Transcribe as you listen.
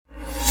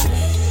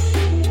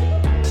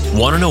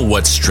Want to know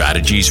what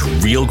strategies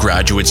real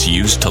graduates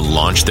use to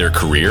launch their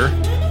career?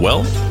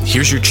 Well,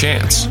 here's your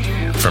chance.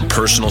 From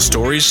personal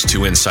stories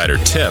to insider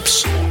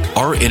tips,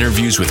 our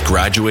interviews with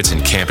graduates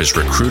and campus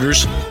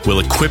recruiters will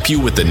equip you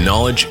with the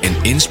knowledge and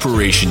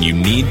inspiration you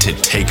need to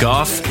take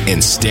off and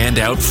stand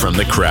out from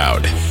the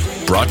crowd.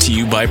 Brought to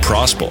you by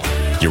Prosple,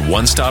 your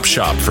one-stop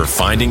shop for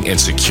finding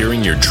and securing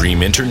your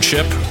dream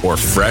internship or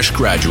fresh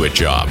graduate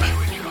job.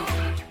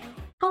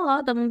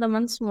 Halo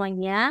teman-teman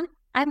semuanya,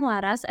 I'm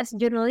Laras as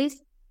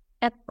journalist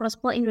at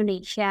Prosple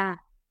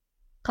Indonesia.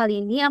 Kali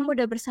ini aku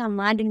udah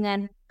bersama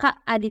dengan Kak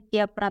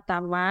Aditya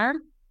Pratama,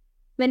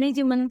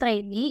 Manajemen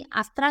Trainee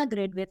Astra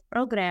Graduate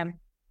Program.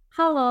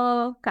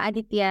 Halo Kak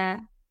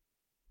Aditya.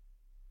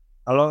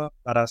 Halo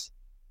Laras.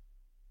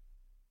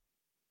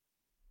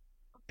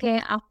 Oke,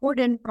 aku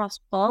dan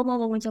Prosple mau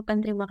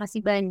mengucapkan terima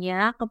kasih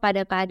banyak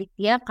kepada Kak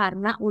Aditya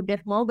karena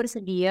udah mau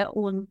bersedia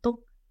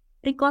untuk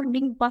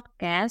recording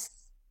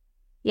podcast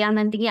yang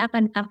nantinya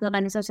akan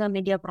ditampilkan di sosial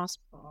media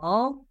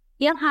Prosple,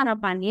 yang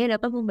harapannya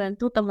dapat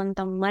membantu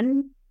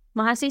teman-teman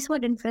mahasiswa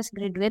dan fresh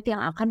graduate yang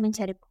akan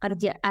mencari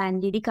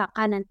pekerjaan. Jadi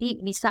kakak nanti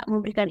bisa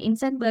memberikan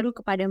insight baru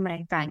kepada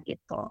mereka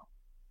gitu.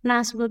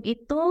 Nah sebelum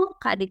itu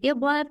Kak Aditya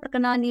boleh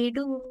perkenalan diri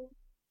dulu.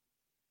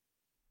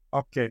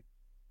 Oke.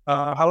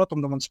 Halo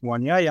teman-teman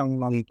semuanya yang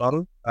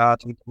nonton,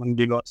 teman-teman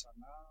di luar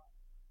sana.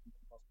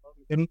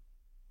 Mungkin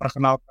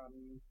perkenalkan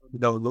terlebih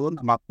dahulu,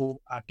 nama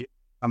aku Adit,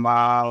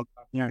 nama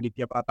lengkapnya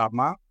Aditya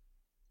Pratama.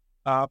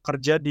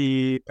 Kerja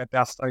di PT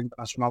Astra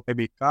International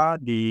Tbk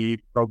di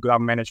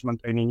program manajemen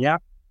trainee-nya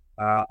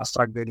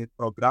Astra Graduate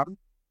Program.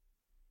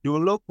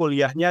 Dulu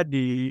kuliahnya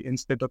di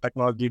Institut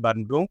Teknologi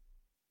Bandung,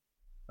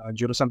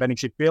 jurusan Teknik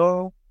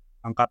Sipil,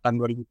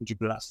 angkatan 2017.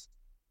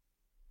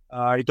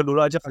 Itu dulu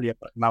aja kali ya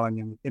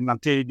perkenalannya. Mungkin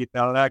nanti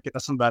detailnya kita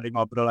sembari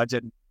ngobrol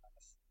aja.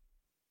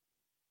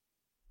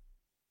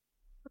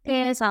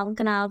 Oke, salam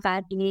kenal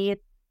Kak Adit.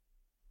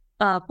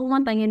 Aku mau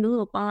tanya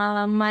dulu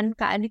pengalaman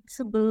Kak Adit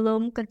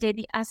sebelum kerja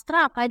di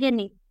Astra apa aja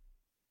nih?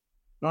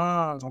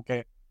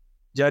 Oke.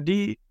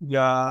 Jadi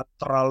nggak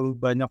terlalu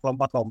banyak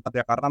lompat-lompat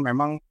ya, karena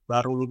memang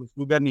baru lulus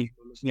juga nih.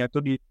 Lulusnya itu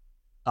di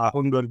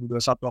tahun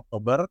 2021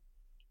 Oktober,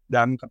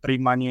 dan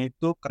keterimanya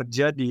itu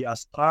kerja di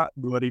Astra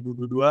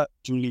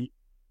 2022 Juli.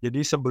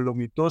 Jadi sebelum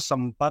itu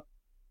sempat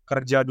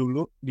kerja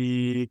dulu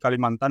di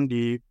Kalimantan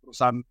di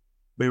perusahaan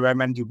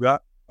BUMN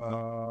juga,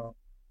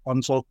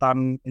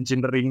 konsultan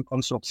engineering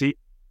konstruksi.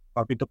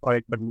 Waktu itu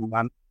proyek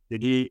bendungan.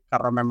 Jadi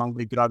karena memang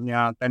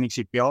background-nya teknik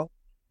sipil,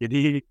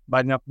 jadi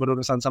banyak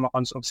berurusan sama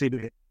konstruksi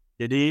deh.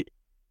 Jadi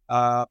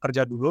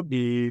kerja dulu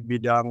di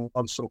bidang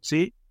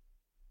konstruksi,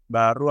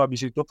 baru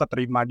habis itu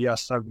keterima di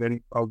Astra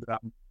Graduate Program.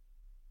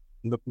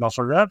 Untuk no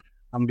further,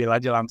 ambil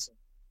aja langsung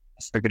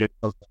Astra Graduate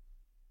Program.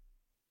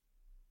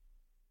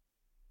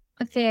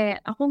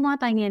 Oke, aku mau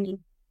tanya nih,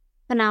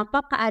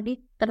 kenapa Kak Adit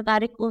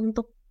tertarik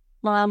untuk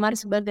melamar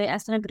sebagai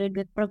Astra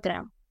Graduate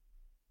Program?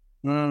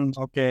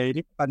 Oke,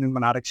 ini pertanyaan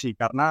menarik sih,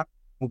 karena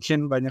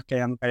mungkin banyak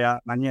yang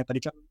kayak nanya, tadi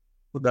kan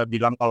udah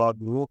bilang kalau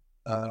dulu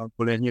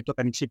kuliahnya itu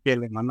teknik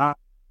sipil, yang mana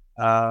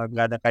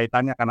nggak ada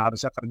kaitannya karena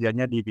harusnya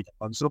kerjanya di bidang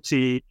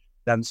konstruksi,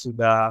 dan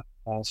sudah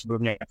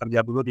sebelumnya kerja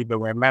dulu di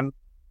BUMN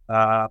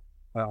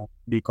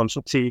di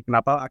konstruksi.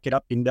 Kenapa akhirnya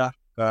pindah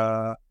ke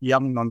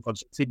yang non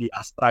konstruksi di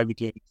Astra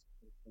gitu ya?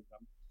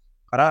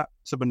 Karena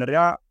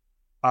sebenarnya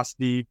pas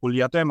di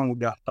kuliah tuh emang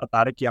udah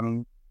tertarik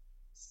yang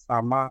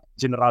sama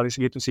generalis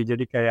gitu sih.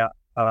 Jadi kayak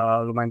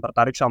lumayan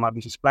tertarik sama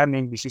business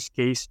planning, business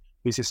case,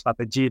 business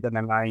strategy, dan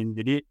lain-lain.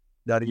 Jadi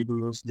dari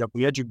dulu sejak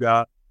kuliah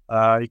juga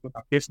ikut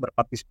aktif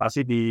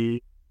berpartisipasi di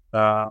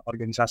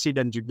organisasi,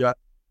 dan juga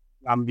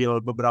ngambil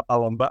beberapa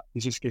lomba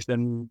business case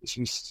dan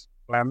business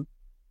plan.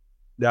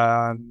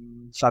 Dan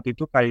saat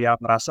itu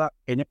kayak ngerasa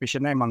kayaknya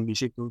passionnya emang di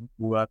situ,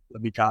 buat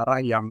lebih ke arah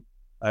yang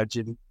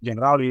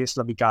generalis,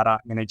 lebih ke arah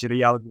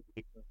manajerial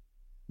gitu.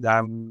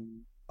 Dan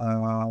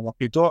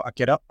waktu itu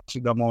akhirnya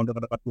sudah mau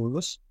dekat-dekat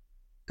lulus,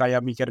 kayak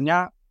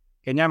mikirnya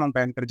kayaknya emang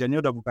pengen kerjanya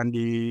udah bukan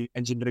di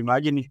engineering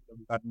lagi nih,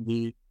 bukan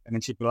di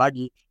teknik sipil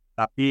lagi,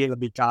 tapi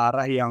lebih ke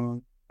arah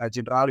yang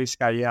generalis,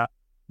 kayak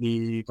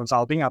di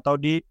consulting atau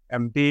di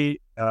MT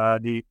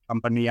di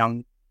company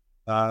yang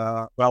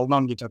well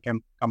known gitu,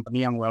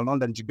 company yang well known,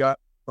 dan juga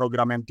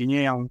program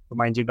MT-nya yang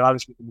lumayan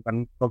generalis gitu,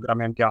 bukan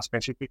program MT yang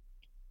spesifik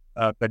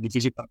ke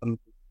divisi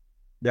tertentu.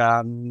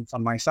 Dan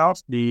for myself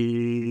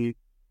di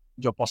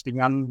job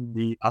postingan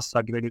di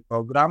Astra Graduate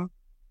Program,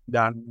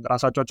 dan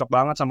ngerasa cocok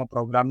banget sama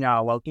programnya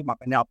awal tuh,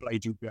 makanya apply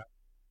juga.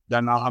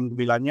 Dan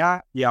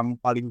alhamdulillahnya yang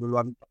paling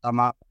duluan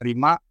pertama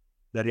terima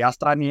dari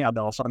Astra nih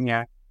ada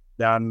offernya,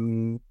 dan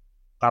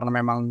karena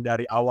memang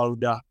dari awal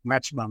udah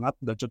match banget,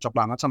 udah cocok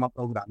banget sama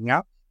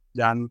programnya,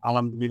 dan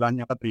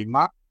alhamdulillahnya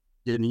keterima,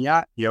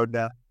 jadinya ya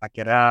udah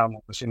akhirnya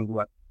mutusin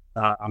buat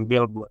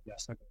ambil buat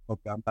Astra Graduate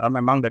Program, karena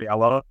memang dari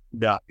awal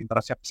udah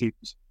interestnya ke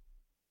situ.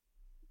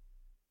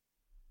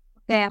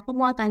 Oke, aku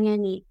mau tanya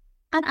nih,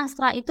 kan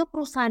Astra itu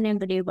perusahaan yang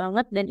gede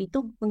banget dan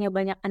itu punya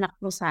banyak anak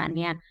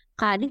perusahaannya.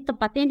 Kak Adit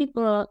tepatnya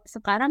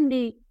sekarang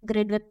di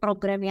graduate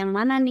program yang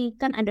mana nih?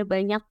 Kan ada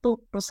banyak tuh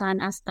perusahaan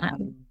Astra.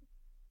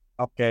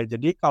 Oke,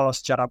 jadi kalau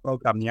secara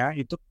programnya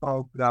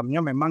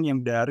memang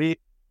yang dari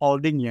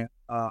holdingnya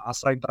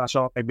Astra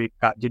International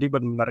Tbk. Jadi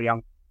benar-benar yang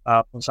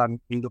perusahaan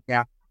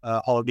induknya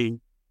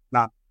holding.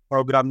 Nah,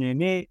 programnya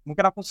ini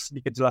mungkin aku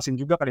sedikit jelasin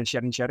juga kalian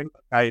sharing-sharing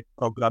terkait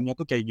programnya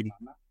tuh kayak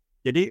gimana.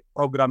 Jadi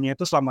programnya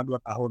itu selama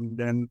 2 tahun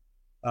dan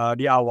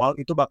di awal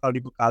itu bakal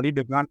dibekali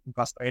dengan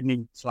kelas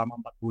training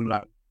selama 4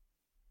 bulan.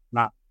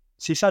 Nah,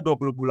 sisa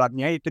 20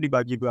 bulannya itu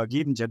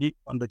dibagi-bagi menjadi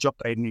on the job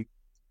training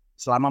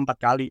selama 4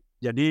 kali.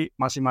 Jadi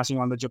masing-masing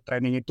on the job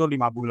training itu 5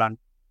 bulan.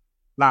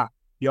 Nah,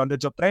 di on the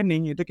job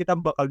training itu kita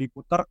bakal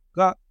diputar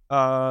ke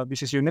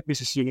bisnis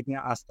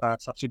unitnya Astra,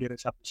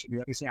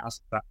 subsidiarisnya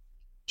Astra.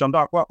 Contoh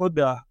aku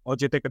udah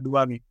OJT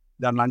kedua nih,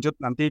 dan lanjut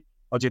nanti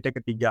OJT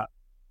ketiga.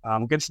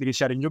 Mungkin sedikit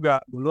sharing juga,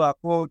 dulu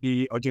aku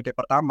di OJT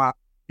pertama,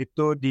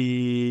 itu di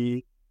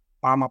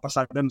Pama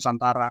Persada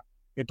Nusantara.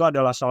 Itu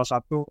adalah salah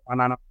satu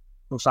anak-anak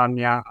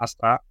perusahaannya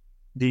Astra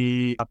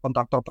di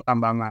kontraktor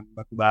pertambangan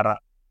batubara,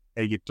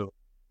 kayak gitu.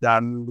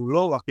 Dan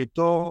dulu waktu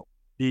itu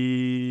di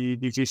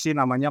divisi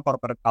namanya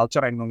Corporate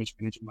Culture and Knowledge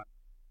Management.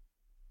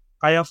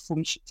 Kayak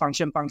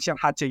function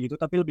HC gitu,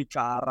 tapi lebih ke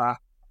arah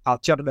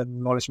culture dan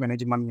knowledge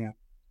management-nya.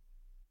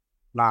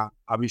 Nah,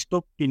 habis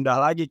itu pindah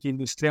lagi ke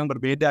industri yang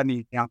berbeda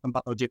nih, yang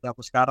tempat OJT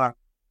aku sekarang.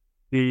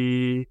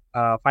 Di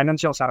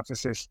Financial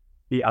Services,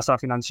 di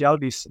Astra Finansial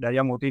di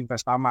Daya Multi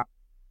Investama.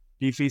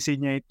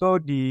 Divisinya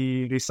itu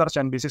di Research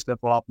and Business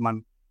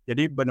Development.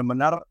 Jadi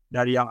benar-benar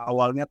dari yang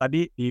awalnya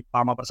tadi di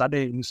Pama Persada,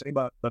 industri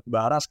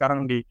batubara,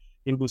 sekarang di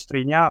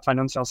industrinya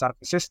Financial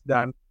Services,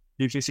 dan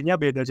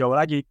divisinya beda jauh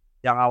lagi.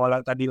 Yang awalnya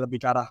tadi lebih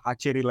ke arah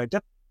HC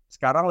related,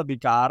 sekarang lebih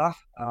ke arah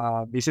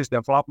business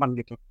development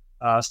gitu.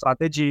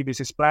 Strategi,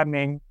 business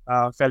planning,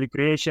 value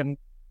creation,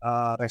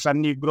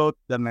 revenue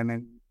growth, dan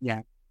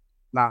lain-lainnya.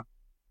 Nah,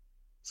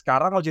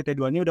 sekarang OJT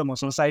 2 ini udah mau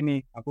selesai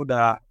nih. Aku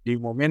udah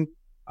diumumin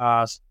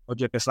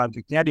OJT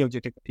selanjutnya, di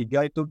OJT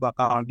ketiga itu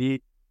bakal di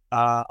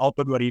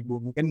Auto 2000.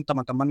 Mungkin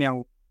teman-teman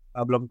yang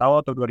belum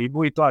tahu, Auto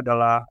 2000 itu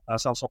adalah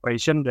sales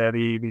operation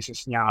dari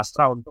bisnisnya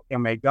Astra untuk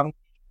yang megang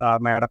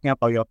mereknya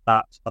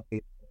Toyota,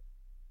 seperti itu.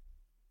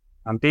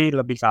 Nanti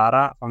lebih ke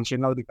arah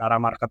functional, lebih ke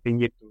arah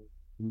marketing gitu,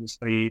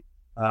 industri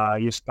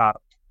used car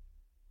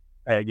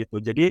kayak gitu.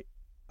 Jadi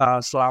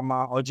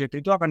selama OJT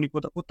itu akan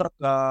diputar-putar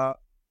ke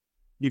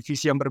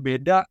divisi yang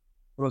berbeda,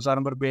 perusahaan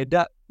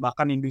berbeda,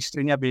 bahkan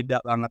industrinya beda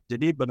banget.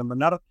 Jadi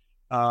benar-benar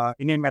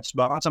ini match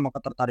banget sama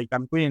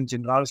ketertarikanku yang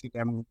generalis gitu.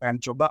 Emang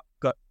pengen coba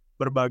ke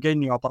berbagai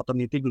new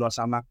opportunity di luar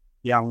sana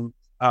yang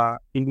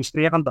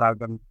industrinya kan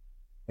beragam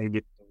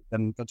kayak gitu.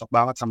 Dan cocok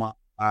banget sama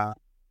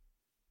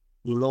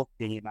dulu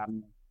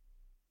keinginannya.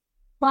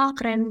 Wah,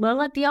 keren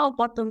banget ya,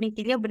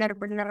 opportunity-nya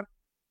benar-benar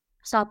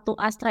satu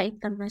Astra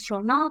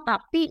internasional,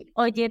 tapi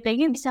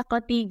OJT-nya bisa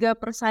ke 3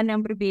 perusahaan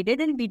yang berbeda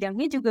dan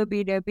bidangnya juga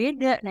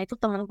beda-beda. Nah, itu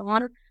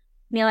teman-teman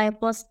nilai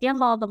plusnya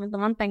kalau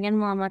teman-teman pengen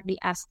melamar di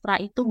Astra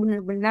itu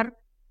benar-benar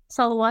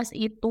seluas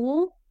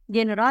itu,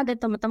 general, dan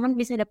teman-teman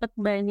bisa dapat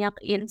banyak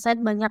insight,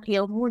 banyak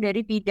ilmu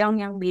dari bidang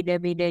yang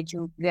beda-beda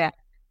juga.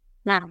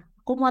 Nah,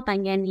 aku mau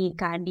tanya nih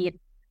Kak Adit,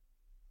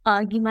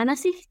 gimana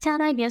sih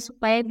caranya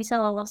supaya bisa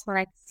lolos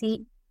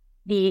seleksi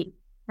di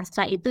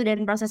Astra itu,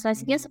 dan proses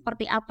seleksinya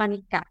seperti apa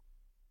nih Kak?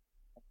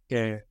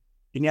 Oke,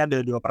 ini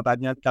ada 2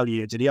 pertanyaan kali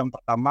ya. Jadi yang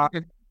pertama,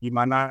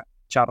 gimana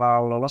cara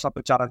lolos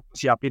atau cara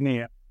siapin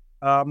ya?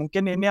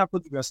 Mungkin ini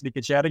aku juga sedikit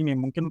sharing nih,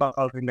 mungkin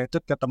bakal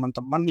related ke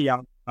teman-teman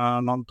yang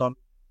nonton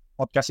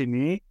podcast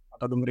ini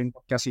atau dengerin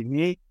podcast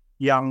ini,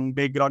 yang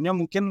backgroundnya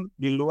mungkin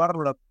di luar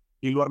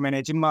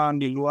manajemen,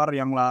 di luar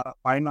yang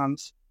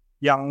finance,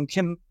 yang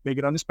mungkin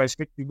backgroundnya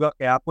spesifik juga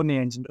kayak aku nih,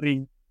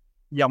 engineering,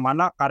 yang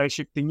mana career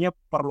shiftingnya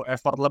perlu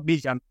effort lebih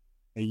kan,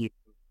 kayak gitu.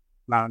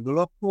 Nah,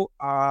 dulu aku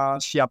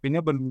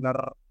siapinnya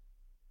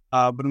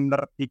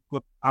benar-benar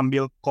ikut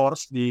ambil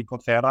course di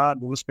Coursera.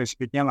 Dulu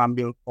spesifiknya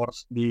ngambil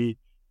course di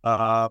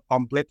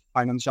Complete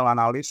Financial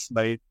Analyst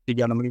by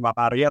 365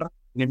 Karir.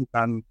 Ini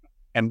bukan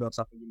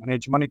endorse atau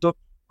gimana, cuman itu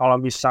kalau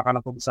misalkan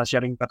aku bisa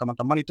sharing ke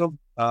teman-teman itu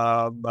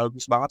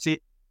bagus banget sih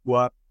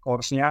buat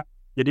course-nya.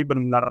 Jadi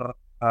benar-benar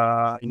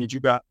ini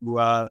juga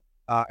buat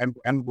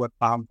end-to-end buat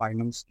paham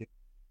finance gitu.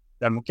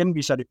 Dan mungkin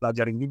bisa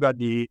dipelajarin juga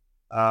di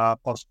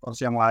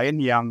course-course yang lain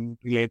yang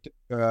related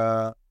ke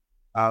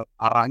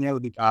arahnya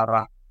lebih ke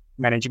arah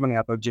manajemen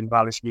atau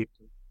generalis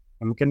gitu.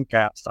 Mungkin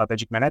kayak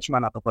strategic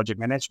management atau project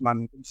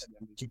management itu bisa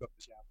diambil juga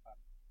persiapan.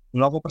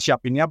 Dulu aku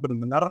persiapinnya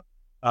benar-benar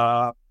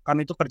kan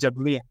itu kerja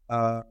dulu ya.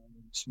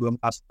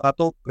 Sebelum Astra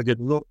tuh kerja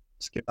dulu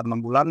sekitar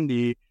 6 bulan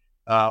di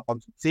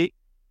konstruksi.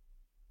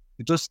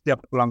 Itu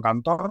setiap pulang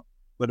kantor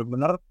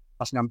benar-benar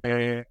pas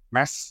nyampe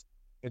mes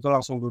itu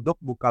langsung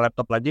duduk, buka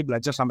laptop lagi,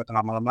 belajar sampai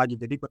tengah malam lagi.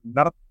 Jadi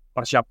benar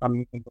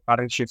persiapan untuk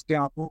career shifting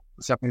aku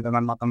persiapin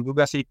dengan matang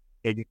juga sih,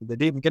 kayak gitu.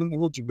 Jadi mungkin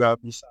lu juga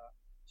bisa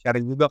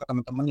sharing juga ke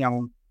teman-teman yang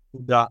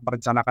udah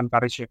merencanakan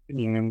career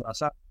shifting, yang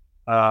merasa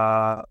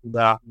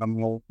udah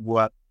mau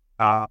buat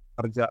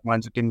kerja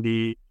melanjutin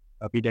di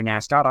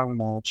bidangnya sekarang,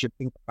 mau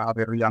shifting ke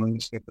karir yang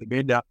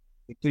berbeda,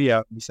 itu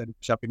ya bisa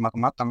disiapin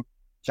matang-matang,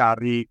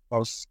 cari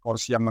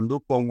course yang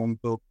mendukung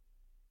untuk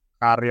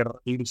karir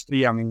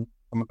industri yang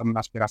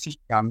teman-teman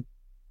aspirasikan.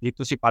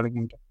 Itu sih paling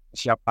untuk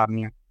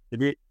persiapannya.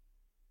 Jadi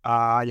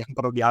yang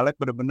perlu di-highlight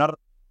benar-benar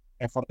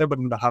effortnya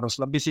benar-benar harus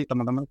lebih sih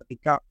teman-teman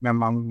ketika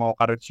memang mau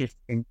career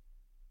shifting.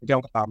 Itu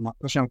yang pertama.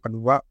 Terus yang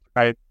kedua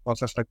terkait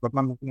proses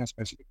rekrutmen mungkin yang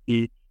spesifik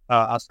di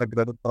Astra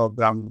Graduate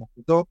Program.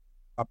 Itu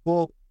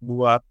aku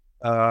buat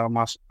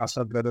masuk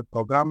Astra Graduate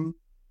Program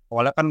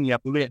awalnya kan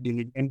lihat dulu ya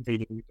di LinkedIn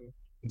kayak gitu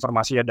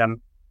informasinya, dan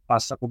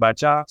pas aku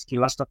baca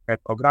sekilas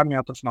terkait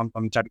programnya, terus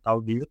nonton cari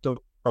tahu di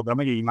YouTube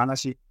programnya gimana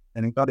sih,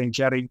 dan itu ada yang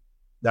sharing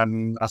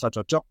dan rasa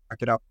cocok,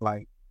 akhirnya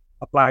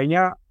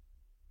apply-nya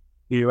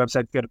di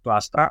website Virtual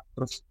Astra,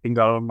 terus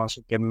tinggal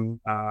masukin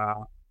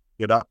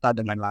biodata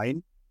dan lain-lain.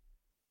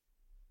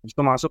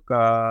 Itu masuk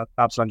ke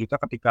tahap selanjutnya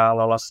ketika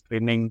lolos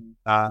screening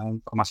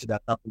informasi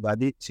data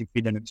pribadi,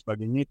 CV dan lain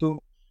sebagainya, itu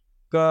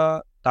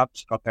ke tahap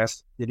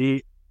psikotes.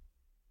 Jadi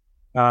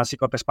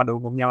psikotes pada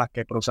umumnya lah,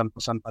 kayak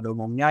perusahaan-perusahaan pada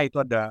umumnya itu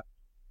ada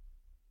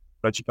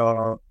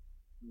logical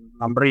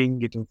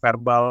numbering gitu,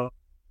 verbal,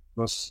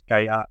 terus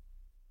kayak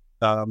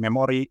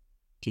memori,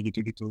 kayak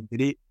gitu-gitu.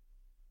 Jadi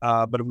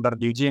benar-benar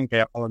diuji yang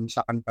kayak kalau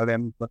misalkan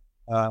kalian buat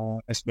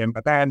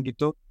SBMPTN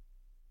gitu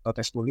atau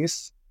tes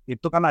tulis,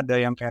 itu kan ada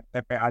yang kayak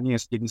TPA-nya,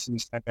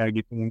 jenis-jenis TPA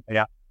gitu yang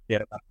kayak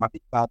ya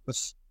matematika,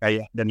 terus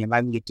kayak dan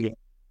lain-lain gitu ya.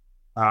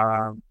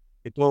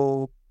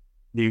 Itu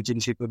diuji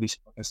di situ di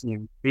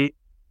psikotesnya. Tapi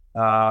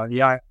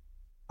ya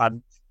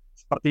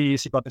seperti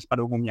psikotes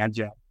pada umumnya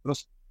aja.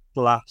 Terus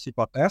setelah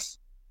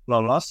psikotes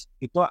lolos,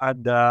 itu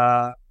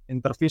ada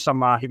interview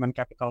sama human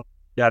capital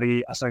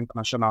dari Astra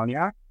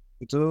internasionalnya.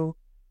 Itu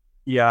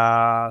ya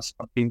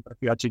seperti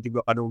interview aja juga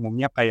pada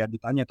umumnya, kayak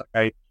ditanya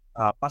terkait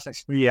past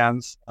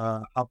experience,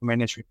 how to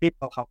manage with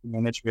people, how to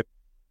manage with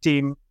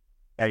team,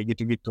 kayak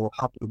gitu-gitu,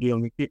 how to deal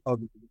with people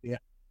gitu-gitu ya.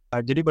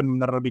 Jadi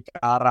benar-benar lebih ke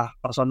arah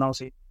personal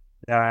sih,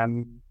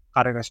 dan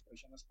karir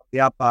aspirationnya seperti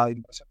apa,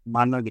 interest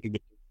mana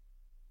gitu-gitu.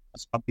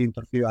 Seperti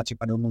interview aja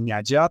pada umumnya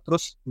aja.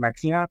 Terus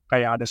next-nya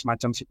kayak ada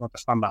semacam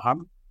psikotes tambahan,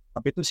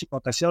 tapi itu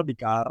psikotesnya lebih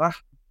ke arah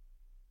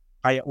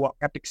kayak work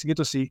ethics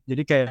gitu sih.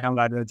 Jadi kayak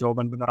nggak ada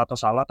jawaban benar atau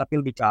salah,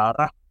 tapi lebih ke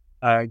arah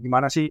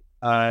gimana sih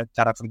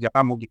cara kerja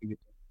kamu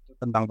gitu-gitu. Itu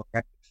tentang work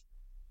ethics.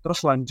 Terus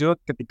lanjut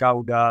ketika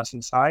udah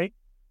selesai,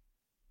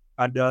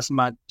 ada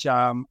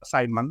semacam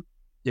assignment.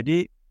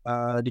 Jadi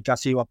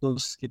dikasih waktu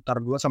sekitar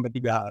 2-3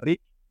 hari,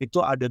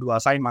 itu ada 2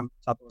 assignment.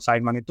 Satu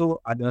assignment itu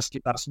ada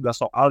sekitar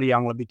 11 soal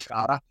yang lebih ke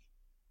arah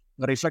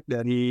nge-reflect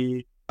dari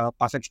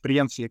past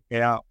experience ya,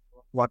 kayak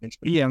work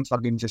experience,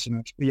 organization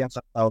experience,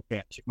 atau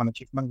kayak achievement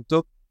itu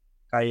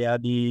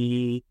kayak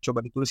coba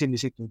ditulisin di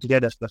situ.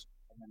 Jadi ada 11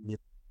 assignment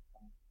gitu,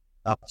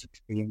 past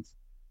experience.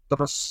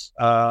 Terus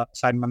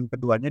assignment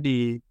keduanya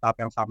di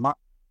tahap yang sama,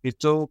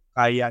 itu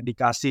kayak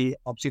dikasih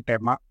opsi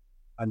tema,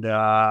 ada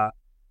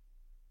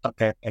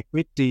terkait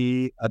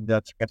equity, ada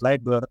terkait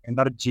labor,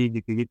 energy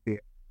gitu-gitu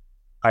ya.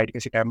 Kayak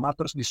dikasih tema,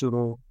 terus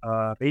disuruh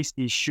raise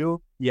issue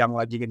yang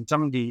lagi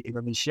kencang di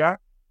Indonesia,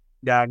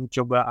 dan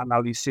coba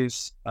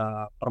analisis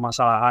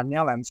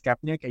permasalahannya,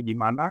 landscape-nya kayak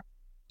gimana,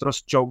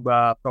 terus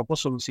coba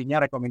propose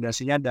solusinya,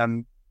 rekomendasinya,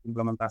 dan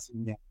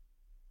implementasinya,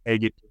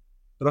 kayak gitu.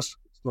 Terus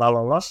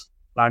setelah lolos,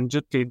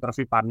 lanjut ke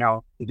interview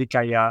panel. Jadi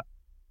kayak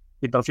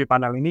interview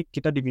panel ini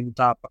kita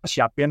diminta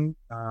siapin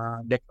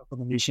deck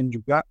recommendation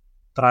juga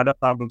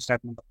terhadap problem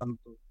statement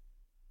tertentu.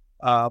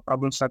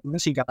 Problem statementnya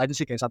singkat aja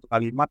sih, kayak 1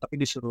 kalimat, tapi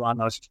disuruh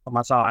analisis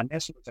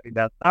permasalahannya, suruh cari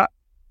data,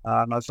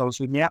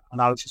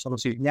 analisis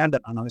solusinya,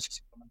 dan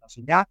analisis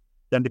implementasinya,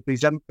 dan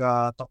di-present ke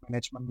top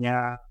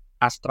manajemennya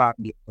Astra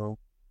gitu.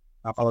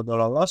 Nah kalau udah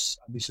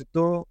lolos, habis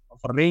itu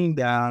offering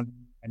dan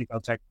medical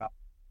check-up.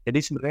 Jadi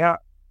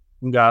sebenarnya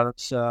nggak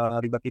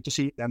seribet itu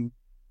sih, dan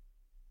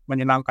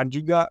menyenangkan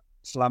juga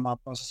selama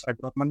proses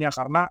rekrutmennya,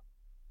 karena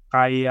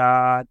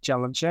kayak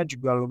challenge-nya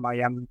juga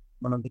lumayan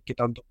menuntut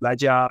kita untuk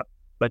belajar,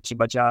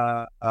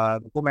 baca-baca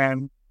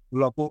dokumen.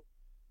 Dulu aku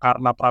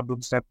karena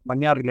problem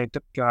statement-nya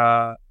related ke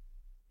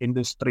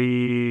industri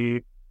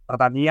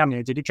pertanian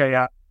ya, jadi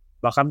kayak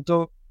bahkan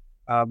tuh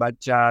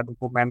baca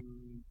dokumen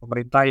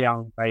pemerintah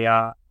yang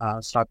kayak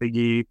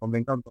strategi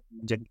pemerintah untuk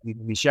menjadikan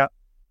Indonesia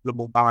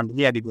lumbung pangan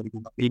dunia di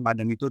 2045,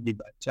 dan itu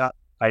dibaca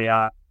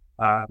kayak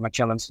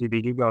nge-challenge diri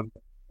juga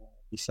untuk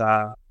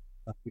bisa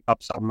keep up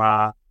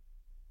sama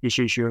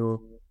isu-isu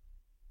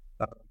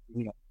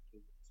terkini.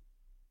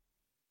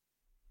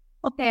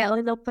 Oke,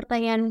 untuk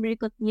pertanyaan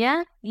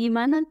berikutnya,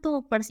 gimana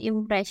tuh first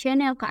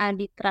impression yang Kak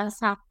Adit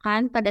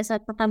rasakan pada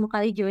saat pertama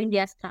kali join di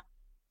Astra?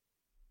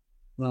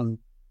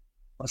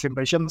 First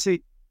impression sih,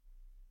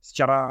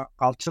 secara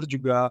culture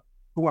juga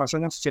aku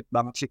rasanya sweet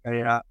banget sih,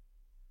 kayak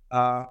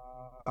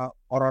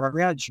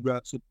orang-orangnya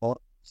juga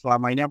support.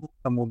 Selama ini aku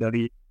ketemu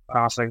dari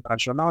Astra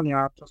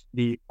internasionalnya, terus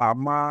di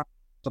PAMA,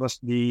 terus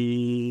di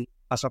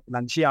Astra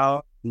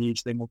Finansial, di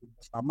SDM Mobil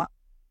pertama,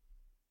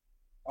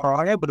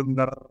 orang-orangnya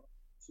benar-benar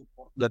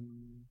support, dan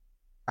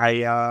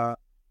kayak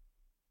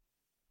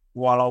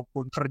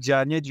walaupun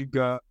kerjanya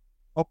juga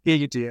oke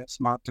gitu ya,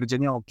 semangat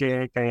kerjanya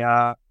oke,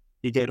 kayak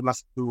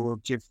eagerness to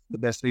achieve the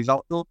best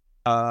result tuh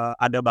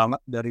ada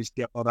banget dari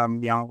setiap orang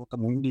yang aku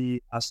temuin di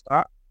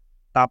Astra.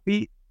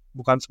 Tapi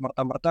bukan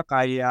semerta-merta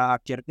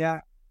kayak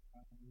akhirnya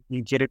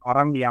nyingkirin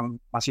orang yang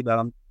masih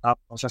dalam tahap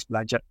proses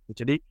belajar.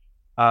 Jadi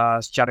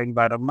secara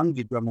environment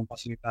juga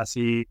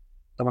memfasilitasi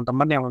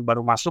teman-teman yang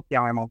baru masuk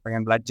yang emang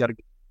pengen belajar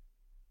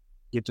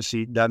gitu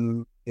sih.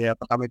 Dan ya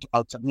pertama itu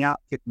culture-nya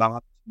fit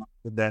banget sama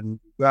aku. Dan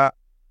juga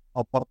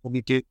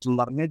opportunity to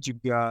learn-nya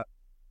juga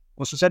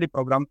khususnya di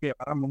program ya,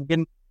 karena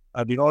mungkin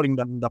di rolling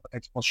dan dapat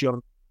exposure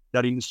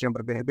dari industri yang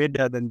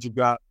berbeda-beda dan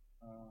juga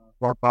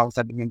work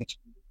setting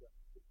management juga.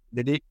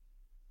 Jadi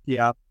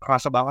ya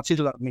kerasa banget sih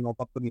learning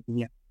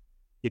opportunity-nya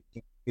gitu.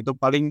 Itu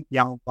paling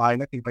yang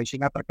paling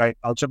impressive terkait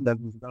culture dan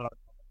juga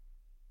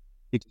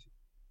gitu sih.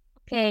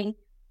 Oke,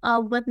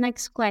 buat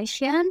next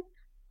question,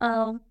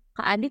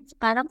 Kak Adit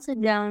sekarang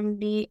sedang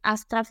di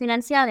Astra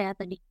Finansial ya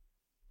tadi?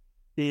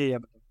 Iya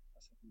betul.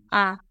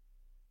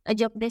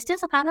 Job desk-nya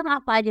sekarang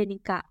apa aja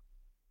nih, Kak?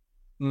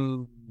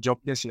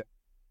 Jobnya sih ya.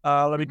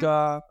 Lebih ke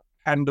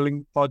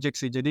handling project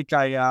sih. Jadi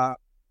kayak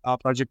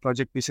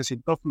project-project business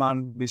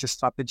improvement, business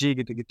strategy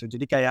gitu-gitu.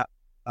 Jadi kayak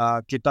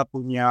kita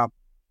punya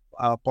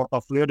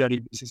portfolio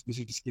dari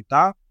bisnis-bisnis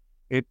kita,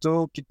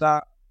 itu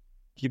kita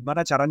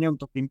gimana caranya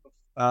untuk improve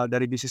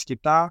dari bisnis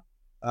kita,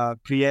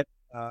 create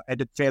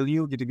added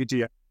value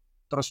gitu-gitu ya.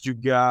 Terus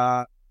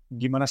juga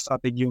gimana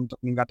strategi untuk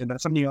meningkatkan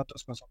revenue,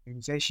 terus cost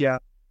optimization,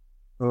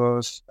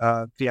 terus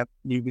create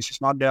new business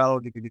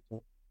model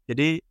gitu-gitu.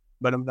 Jadi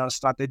benar-benar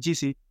strategi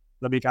sih,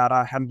 lebih ke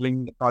arah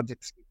handling the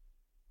projects gitu,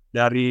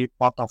 dari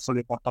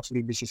portfolio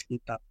bisnis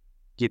kita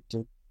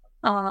gitu.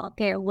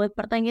 Oke. Buat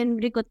pertanyaan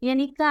berikutnya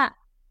nih, Kak.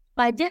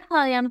 Apa aja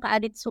hal yang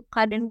Kak Adit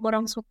suka dan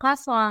kurang suka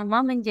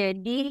selama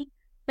menjadi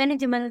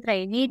manajemen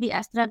trainee di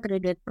Astra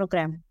Graduate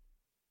Program?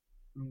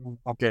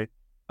 Oke.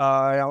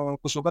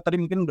 Yang aku suka tadi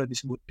mungkin udah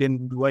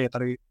disebutin dua ya,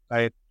 tadi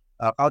terkait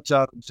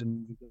culture dan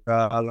juga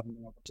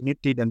learning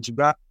opportunity, dan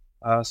juga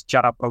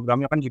secara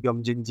programnya kan juga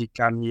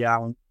menjanjikan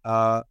yang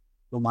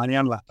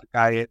lumayan lah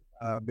terkait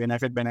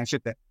benefit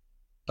ya,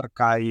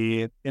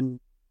 terkait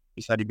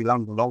bisa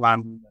dibilang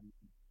golongan, dan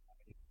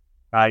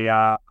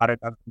kayak karir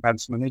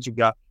advancement-nya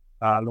juga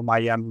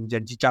lumayan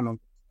menjanjikan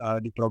untuk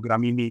di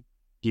program ini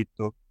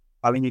gitu.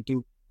 Paling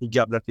itu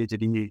 3 berarti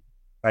jadi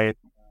terkait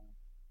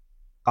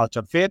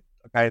culture fit,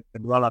 terkait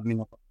kedua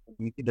learning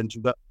opportunity, dan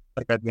juga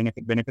terkait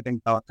benefit-benefit yang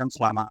ditawarkan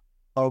selama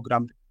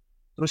program.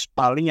 Terus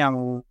paling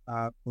yang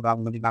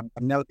kurang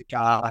menyenangkannya lebih ke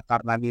arah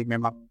karena ini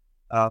memang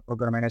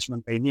program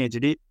manajemen ini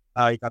ya, jadi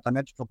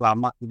ikatannya cukup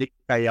lama. Jadi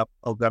kayak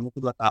program itu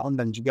 2 tahun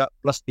dan juga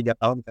plus 3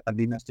 tahun ikatan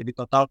dinas. Jadi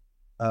total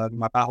 5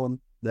 tahun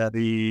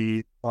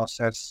dari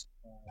proses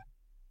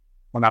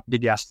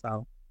mengabdi di Astra.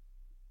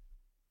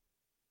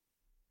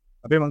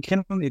 Tapi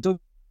mungkin itu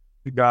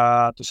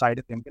juga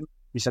two-sided ya, mungkin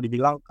bisa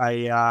dibilang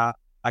kayak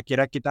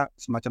akhirnya kita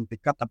semacam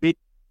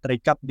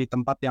terikat di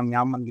tempat yang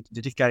nyaman gitu.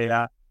 Jadi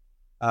kayak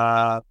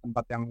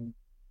tempat yang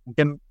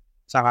mungkin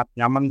sangat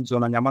nyaman,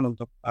 zona nyaman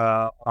untuk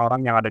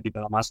orang-orang yang ada di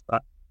dalam Astra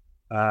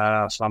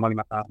selama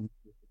 5 tahun.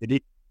 Jadi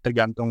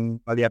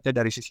tergantung melihatnya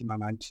dari sisi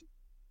mana aja sih.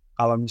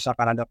 Kalau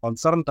misalkan ada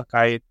concern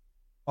terkait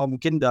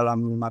mungkin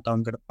dalam 5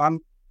 tahun ke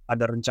depan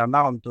ada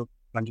rencana untuk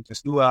lanjut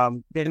S2,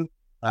 mungkin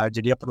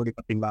jadi perlu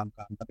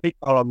dipertimbangkan. Tapi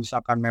kalau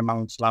misalkan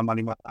memang selama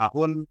 5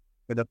 tahun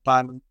ke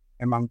depan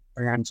memang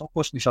pengen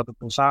fokus di suatu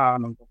perusahaan,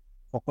 untuk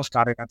fokus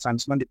karir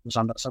advancement di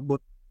perusahaan tersebut,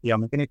 ya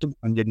mungkin itu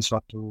bukan jadi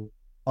suatu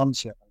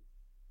cons ya.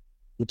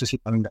 Itu sih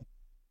paling enggak.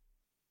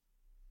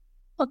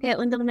 Oke,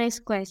 untuk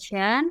next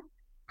question,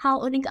 hal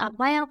unik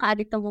apa yang Kak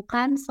Adit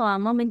temukan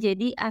selama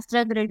menjadi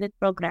Astra Graduate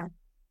Program?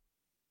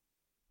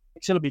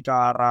 Sih lebih ke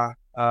arah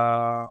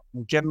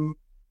mungkin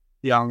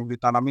yang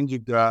ditanamin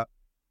juga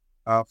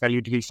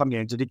value driven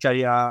ya. Jadi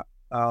kayak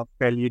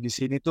value di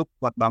sini tuh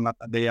kuat banget.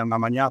 Ada yang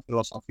namanya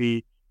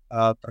filosofi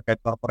terkait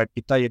corporate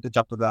kita, yaitu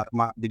Catur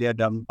Dharma. Jadi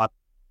ada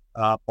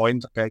 4 poin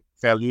terkait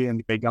value yang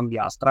dipegang di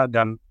Astra,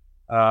 dan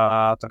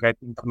terkait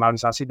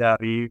internalisasi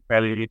dari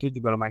value itu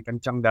juga lumayan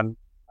kencang. Dan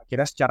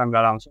akhirnya secara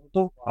nggak langsung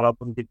tuh,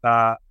 walaupun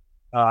kita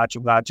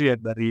acu-acu ya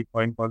dari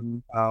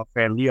poin-poin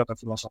value atau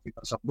filosofi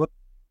tersebut,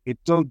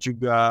 itu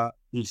juga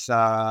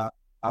bisa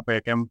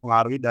kayak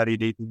mempengaruhi dari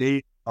day to day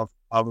of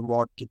our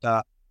work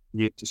kita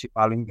gitu sih.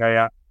 Paling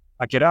kayak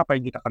akhirnya apa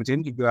yang kita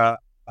kerjain juga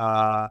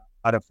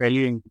ada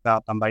value yang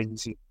kita tambahin di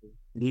situ.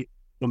 Jadi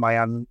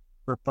lumayan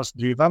purpose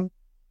driven,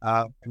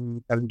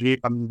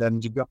 dan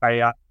juga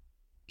kayak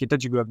kita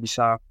juga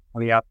bisa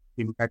melihat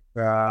impact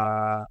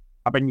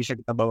apa yang bisa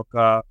kita bawa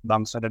ke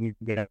bangsa dan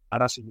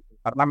negara sih gitu.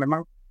 Karena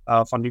memang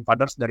founding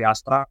fathers dari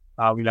Astra,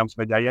 William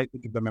Sriwijaya, itu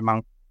juga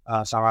memang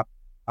sangat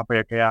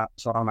kayak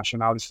seorang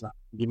nasionalis lah.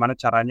 Gimana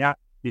caranya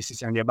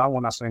bisnis yang dia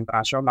bangun asal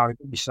internasional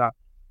itu bisa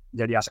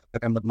jadi aset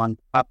yang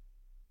bermanfaat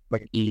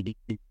bagi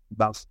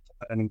bangsa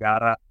dan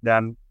negara.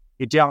 Dan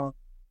itu yang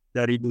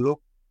dari dulu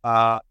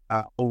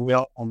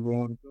Will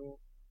itu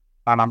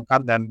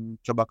tanamkan dan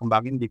coba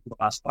kembangin di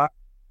grup Astra,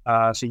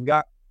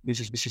 sehingga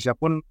bisnis-bisnisnya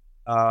pun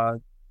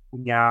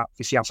punya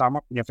visi yang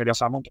sama, punya value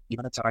yang sama untuk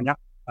gimana caranya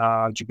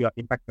juga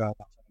impact ke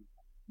bangsa.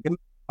 Mungkin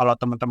kalau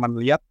teman-teman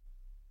lihat,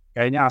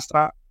 kayaknya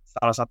Astra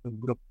salah satu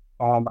grup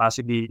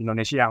konglomerasi di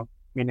Indonesia yang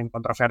minim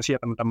kontroversi ya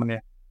teman-teman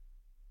ya.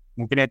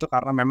 Mungkin itu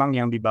karena memang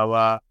yang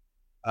dibawa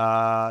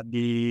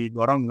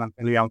didorong dengan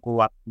value yang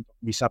kuat untuk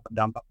bisa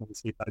berdampak bagi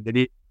sekitar.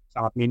 Jadi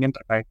sangat minim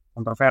terkait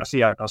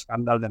kontroversi atau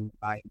skandal dan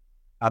lain.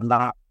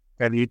 Karena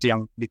value itu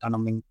yang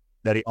ditanamin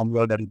dari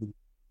omgol dari dulu.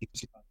 Itu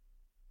sih.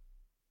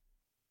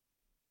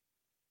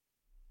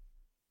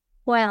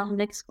 Well,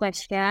 next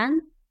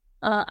question.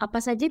 Apa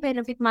saja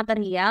benefit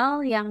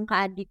material yang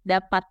Kak Adit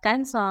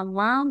dapatkan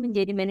selama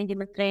menjadi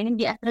manajemen training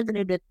di Astra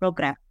Graduate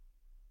Program?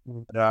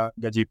 Ada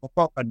gaji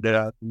pokok,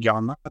 ada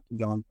tunjangan makan,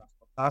 tunjangan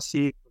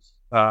transportasi, terus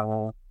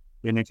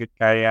benefit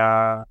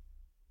kayak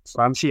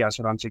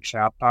asuransi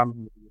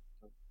kesehatan, gitu.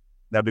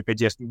 Ada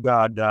BPJS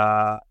juga, ada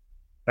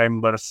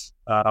reimburse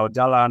rawat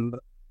jalan,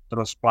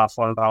 terus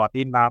plafon rawat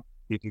inap,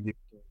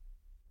 gitu-gitu.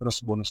 Terus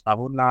bonus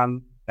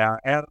tahunan,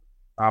 THR,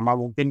 sama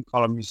mungkin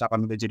kalau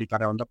misalkan udah jadi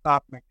karyawan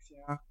tetap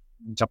next-nya,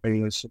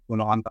 mencapai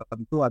golongan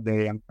tertentu, ada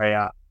yang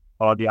kayak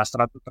kalau di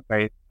Astra tuh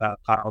terkait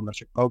car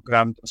ownership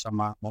program, terus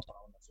sama motor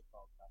ownership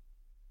program.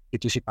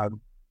 Itu sih paling.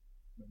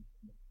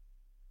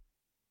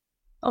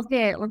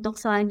 Oke,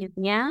 untuk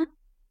selanjutnya,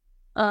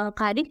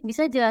 Kak Adit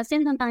bisa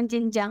jelasin tentang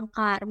jenjang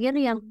karir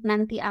yang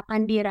nanti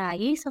akan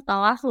diraih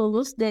setelah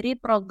lulus dari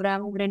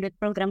program graduate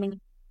program ini.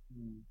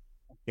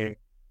 Oke.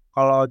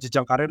 Kalau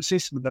jenjang karir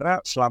sih sebenarnya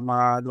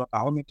selama 2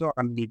 tahun itu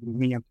akan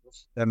di-grooming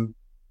terus dan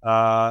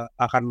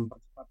akan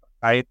bersifat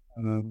terkait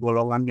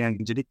golongannya.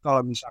 Jadi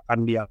kalau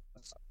misalkan dia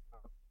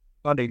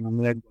itu ada yang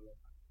namanya golongan.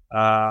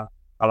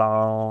 Kalau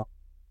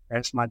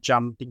kayak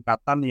semacam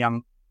tingkatan yang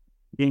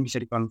mungkin bisa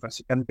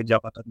dikonversikan ke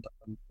jabatan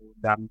tertentu,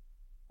 dan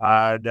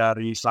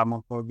dari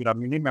selama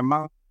program ini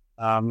memang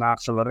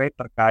nge-accelerate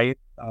terkait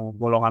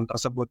golongan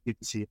tersebut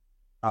gitu sih.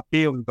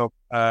 Tapi untuk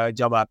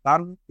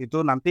jabatan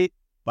itu nanti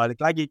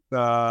balik lagi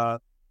ke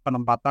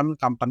penempatan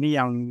company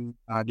yang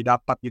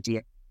didapat gitu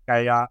ya.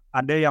 Kayak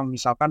ada yang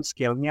misalkan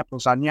scale-nya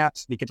perusahaannya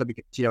sedikit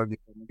lebih kecil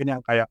gitu. Mungkin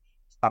yang kayak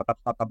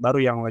startup baru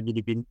yang lagi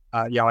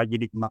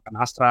dikembangkan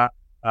Astra,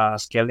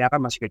 scale-nya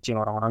kan masih kecil,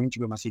 orang-orangnya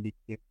juga masih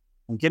dikit.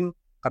 Mungkin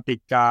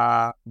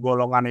ketika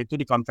golongan itu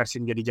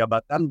dikonversi menjadi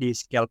jabatan di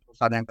scale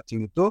perusahaan yang kecil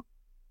itu,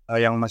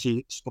 yang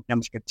masih skupnya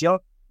masih kecil,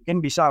 mungkin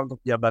bisa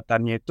untuk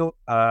jabatannya itu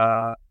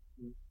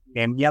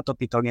name-nya atau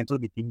titelnya itu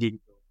lebih tinggi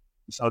gitu.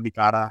 Misal lebih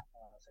ke arah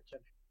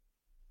section.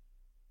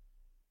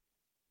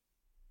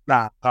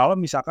 Nah, kalau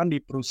misalkan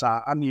di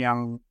perusahaan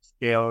yang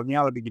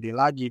scale-nya lebih gede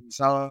lagi,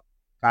 misal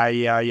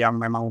kayak yang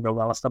memang udah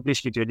well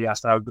established gitu ya di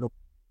Astra Group,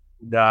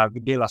 udah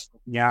gede lah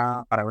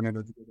skupnya, karyawannya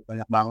udah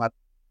banyak banget,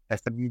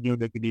 revenue-nya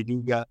udah gede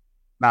juga.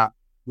 Nah,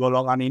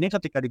 golongan ini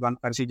ketika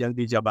dikonversi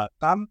jadi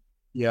jabatan,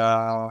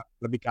 ya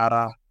lebih ke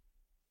arah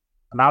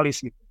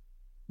analis gitu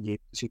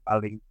sih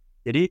paling.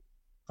 Jadi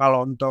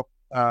kalau untuk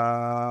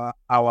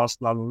awal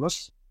setelah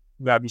lulus,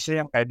 nggak bisa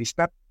yang kayak di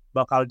step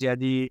bakal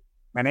jadi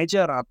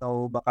manager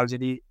atau bakal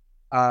jadi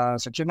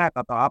section head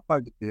atau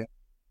apa gitu ya.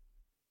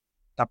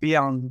 Tapi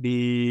yang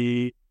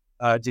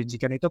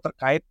dijanjikan itu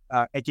terkait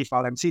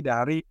ekivalensi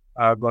dari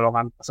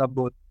golongan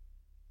tersebut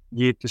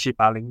gitu sih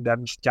paling.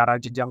 Dan secara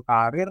jenjang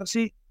karir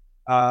sih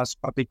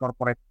seperti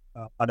corporate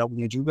pada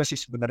umumnya juga sih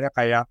sebenarnya,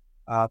 kayak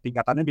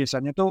tingkatannya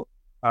biasanya tuh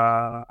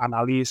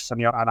analis,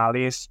 senior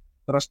analis,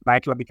 terus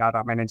naik lebih ke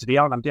arah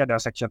manajerial, nanti ada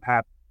section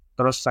head,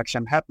 terus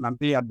section head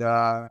nanti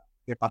ada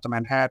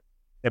department head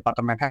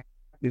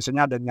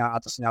biasanya adanya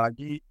atasnya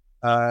lagi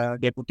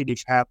deputy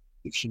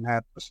division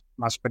head, terus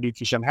masuk ke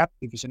division head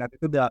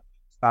itu udah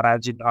setara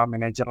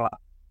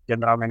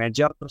general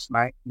manager terus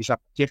naik bisa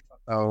chief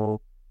atau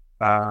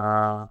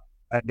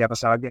di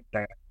atasnya lagi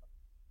director.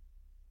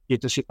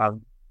 Itu sih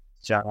paling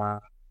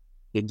secara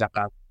jenjang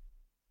karir.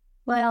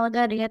 Well,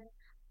 got it.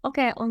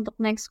 Oke, untuk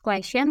next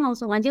question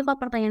langsung aja ke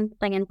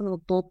pertanyaan-pertanyaan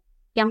penutup.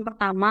 Yang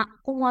pertama,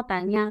 aku mau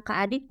tanya, Kak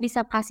Adit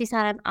bisa kasih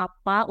saran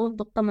apa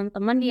untuk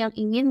teman-teman yang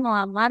ingin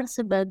melamar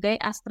sebagai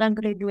Astra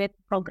Graduate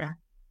Program?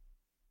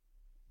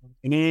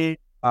 Ini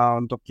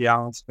untuk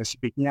yang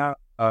spesifiknya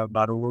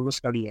baru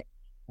lulus kali ya.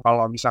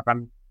 Kalau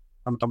misalkan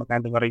teman-teman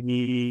yang dengar ini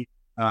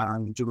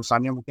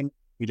jurusannya mungkin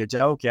beda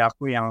jauh kayak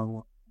aku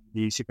yang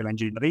di civil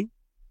engineering,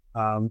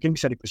 mungkin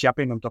bisa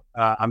dipersiapin untuk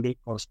ambil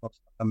course-course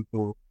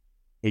tertentu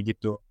kayak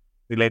gitu.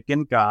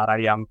 Relatin ke arah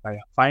yang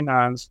kayak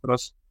finance,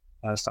 terus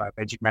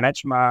strategic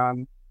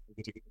management,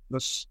 gitu-gitu.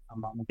 Terus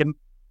sama mungkin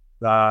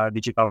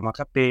digital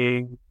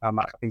marketing,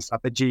 marketing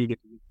strategi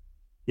gitu.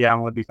 Yang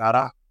lebih ke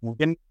arah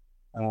mungkin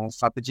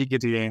strategi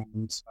gitu ya, yang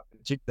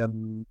strategik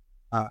dan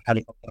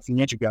helikopter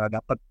view-nya juga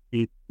dapat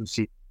gitu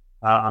sih.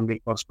 Ambil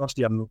course-course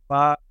jangan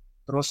lupa.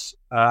 Terus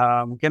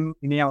mungkin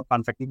ini yang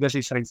fun fact juga sih,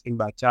 sering-sering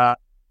baca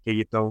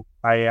kayak gitu,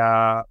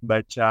 kayak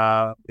baca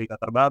berita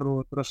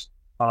terbaru, terus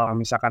kalau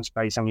misalkan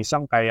suka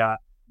iseng-iseng kayak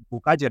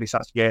buka aja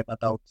research guide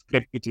atau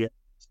script gitu ya,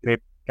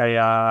 script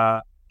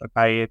kayak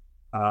terkait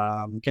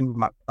mungkin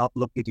market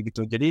outlook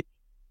gitu-gitu. Jadi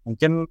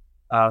mungkin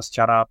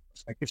secara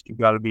perspektif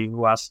juga lebih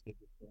luas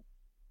gitu.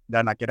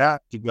 Dan akhirnya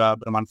juga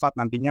bermanfaat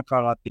nantinya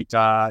kalau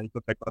ketika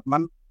ikut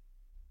rekrutmen,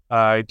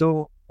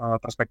 itu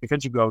perspektifnya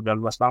juga udah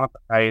luas banget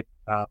terkait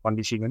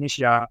kondisi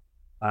Indonesia,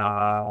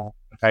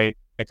 terkait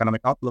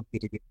economic outlook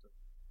gitu-gitu.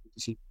 Gitu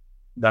sih.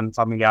 dan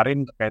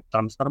familiarin terkait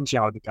term-term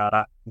yang lebih ke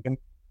arah mungkin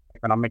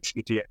economics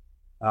gitu ya.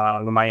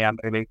 Lumayan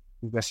relate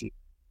juga sih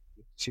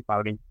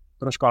paling.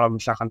 Terus kalau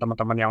misalkan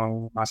teman-teman yang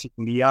masih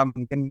kuliah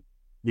mungkin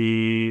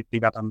di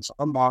tingkatan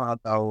sophomore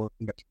atau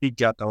tingkat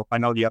ketiga atau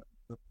final year,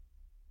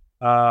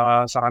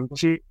 saranku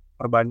sih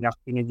perbanyak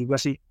ini juga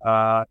sih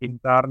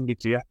intern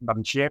gitu ya,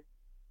 internship,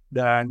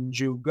 dan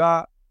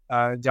juga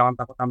jangan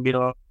takut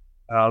ambil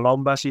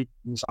lomba sih.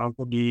 Misalnya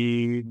aku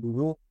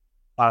dulu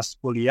pas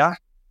kuliah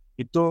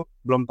itu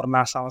belum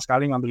pernah sama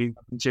sekali ngambil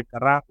internship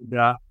karena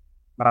udah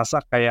merasa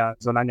kayak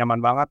zona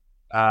nyaman banget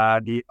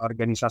di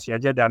organisasi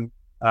aja dan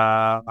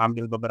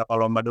ngambil beberapa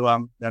lomba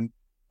doang, dan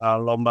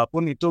lomba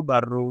pun itu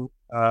baru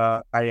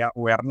kayak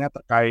aware-nya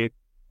terkait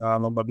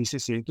lomba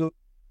bisnis itu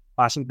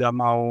pas udah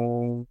mau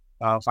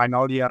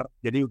final year,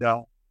 jadi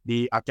udah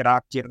di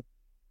akhir-akhir.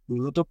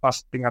 Dulu tuh pas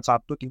tingkat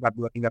 1, tingkat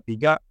 2, tingkat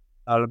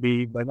 3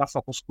 lebih banyak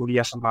fokus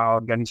kuliah sama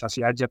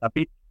organisasi aja,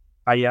 tapi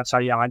kayak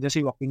sayang aja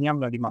sih waktunya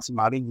nggak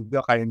dimaksimalin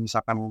juga kayak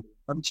misalkan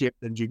internship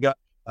dan juga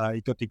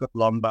ikut-ikut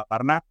lomba,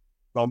 karena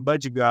lomba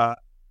juga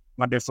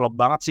nge-develop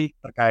banget sih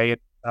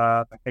terkait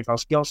technical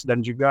skills dan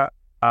juga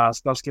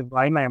skill-skill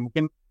lainnya yang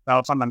mungkin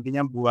relevan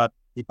nantinya buat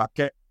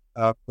dipakai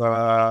ke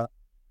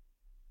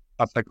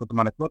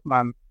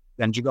rekrutmen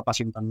dan juga pas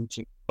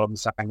internship. Kalau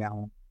misalkan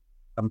yang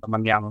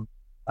teman-teman yang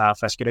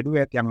fresh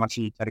graduate yang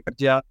masih cari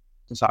kerja,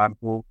 itu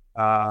saranku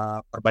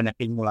perbanyak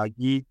ilmu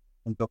lagi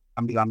untuk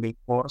ambil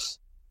course.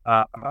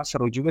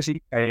 Seru juga sih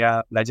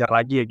kayak belajar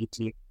lagi ya gitu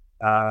sih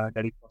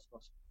dari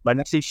course.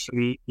 Banyak sih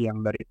free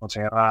yang dari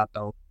Coursera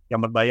atau yang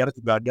berbayar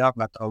juga ada,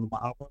 nggak terlalu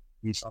mahal kok,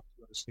 bisa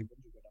 200.000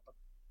 juga dapat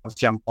course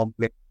yang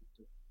komplit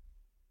gitu.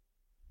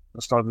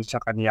 Terus kalau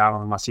misalkan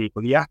yang masih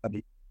kuliah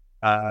tadi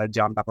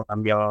jangan takut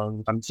ambil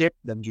internship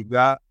dan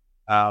juga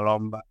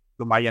lomba.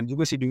 Lumayan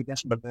juga sih duitnya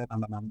sebenarnya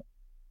nambah-nambah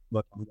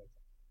buat ambil.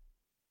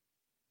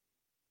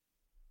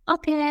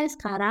 Oke,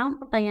 sekarang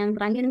pertanyaan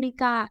terakhir nih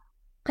Kak.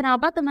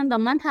 Kenapa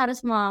teman-teman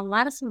harus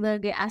melamar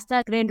sebagai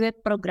Astra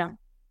Graduate Program?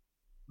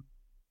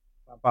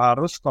 Apa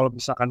harus kalau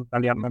misalkan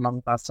kalian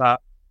memang merasa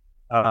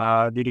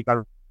diri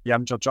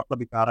kalian cocok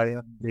lebih ke arah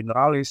yang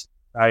generalis,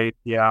 terkait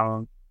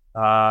yang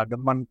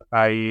demen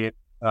terkait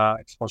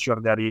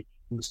exposure dari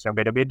industri yang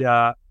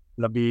beda-beda,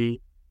 lebih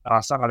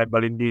rasa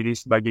nge-labelin diri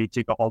sebagai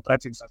Jack of all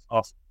trades instead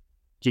of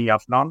king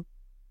of none,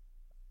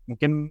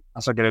 mungkin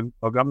Astra Graduate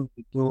Program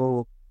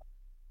itu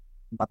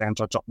tempat yang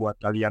cocok buat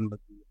kalian,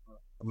 bagi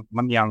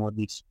teman-teman yang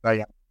lebih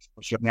suka yang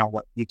exposure-nya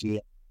wide gitu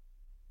ya.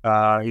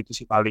 Itu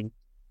sih paling.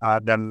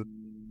 Dan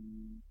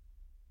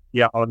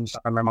ya kalau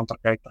misalkan memang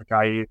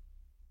terkait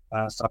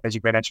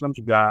strategic management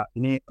juga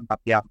ini tempat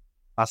yang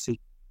pasti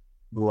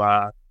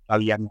buat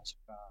kalian yang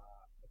suka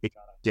lebih ke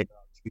arah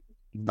generalis gitu.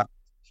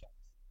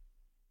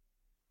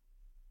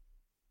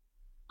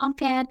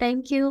 Oke,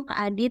 thank you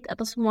Kak Adit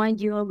atas semua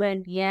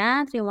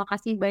jawabannya. Terima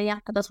kasih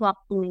banyak atas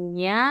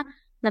waktunya.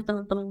 Nah,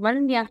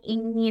 teman-teman yang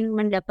ingin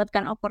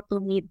mendapatkan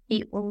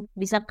opportunity untuk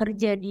bisa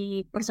kerja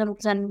di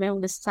perusahaan-perusahaan yang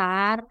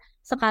besar,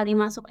 sekali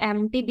masuk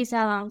MT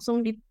bisa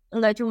langsung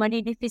nggak cuma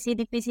di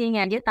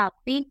divisi-divisinya aja,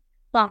 tapi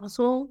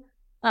langsung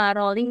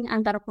rolling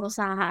antar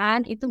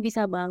perusahaan, itu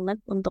bisa banget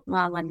untuk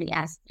melamar di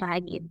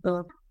Astra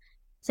gitu.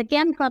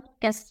 Sekian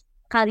podcast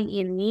kali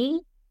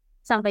ini.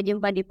 Sampai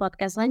jumpa di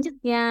podcast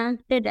selanjutnya.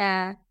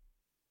 Dadah.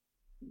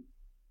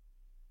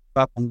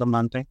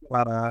 Teman-teman, thank you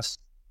Laras.